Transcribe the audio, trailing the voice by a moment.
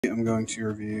I'm going to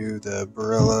review the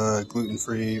Barilla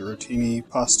gluten-free rotini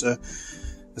pasta.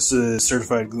 This is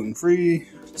certified gluten-free.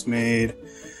 It's made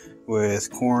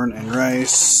with corn and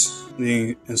rice.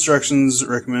 The instructions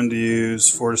recommend to use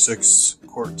 4 to 6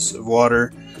 quarts of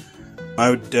water. I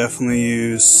would definitely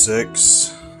use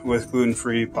 6. With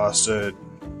gluten-free pasta, it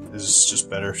is just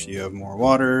better if you have more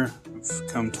water. I've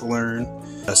come to learn.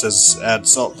 It says add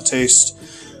salt to taste.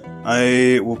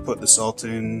 I will put the salt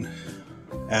in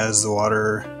as the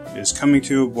water is coming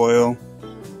to a boil.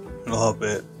 It'll help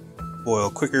it boil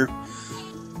quicker.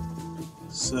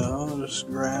 So I'll just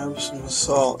grab some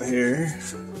salt here.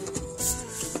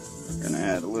 I'm gonna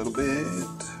add a little bit.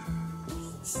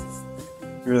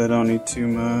 Really don't need too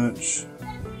much.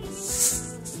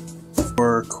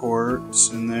 4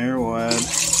 quarts in there. We'll add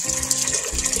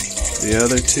the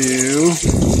other 2.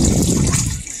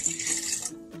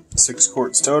 6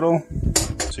 quarts total.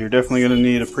 So you're definitely going to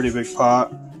need a pretty big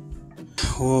pot.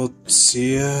 We'll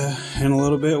see you in a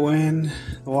little bit when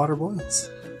the water boils.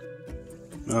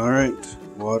 Alright,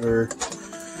 water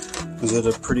is at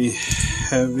a pretty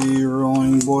heavy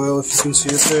rolling boil, if you can see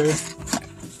it there.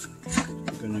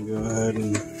 I'm going to go ahead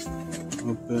and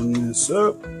open this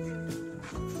up.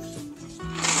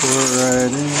 Pour it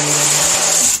right in.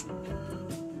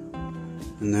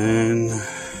 And then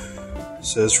it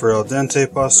says for al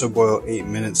dente pasta, boil 8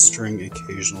 minutes, stirring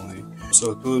occasionally. So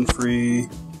with gluten-free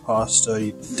pasta,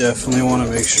 you definitely want to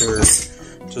make sure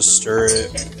to stir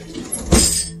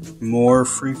it more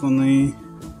frequently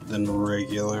than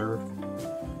regular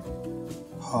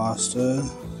pasta.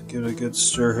 Give it a good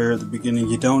stir here at the beginning.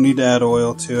 You don't need to add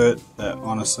oil to it. That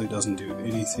honestly doesn't do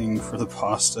anything for the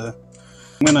pasta.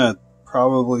 I'm gonna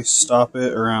probably stop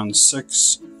it around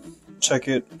 6, check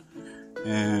it,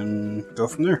 and go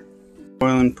from there.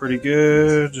 Boiling pretty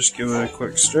good, just give it a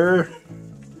quick stir.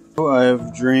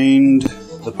 I've drained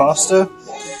the pasta.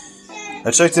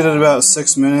 I checked it at about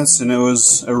 6 minutes and it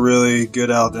was a really good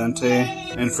al dente.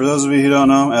 And for those of you who don't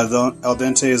know, al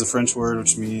dente is a French word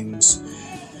which means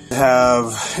to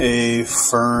have a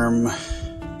firm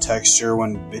texture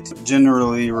when it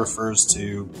generally refers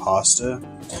to pasta.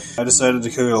 I decided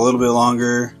to cook it a little bit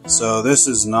longer, so this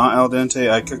is not al dente.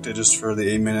 I cooked it just for the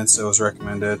 8 minutes that was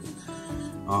recommended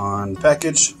on the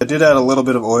package. I did add a little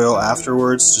bit of oil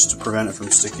afterwards just to prevent it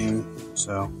from sticking.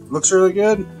 So it looks really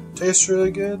good, tastes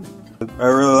really good. I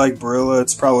really like Barilla.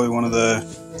 It's probably one of the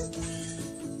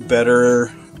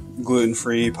better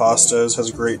gluten-free pastas. Has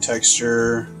a great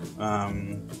texture.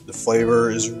 The flavor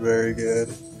is very good.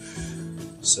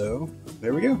 So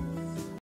there we go.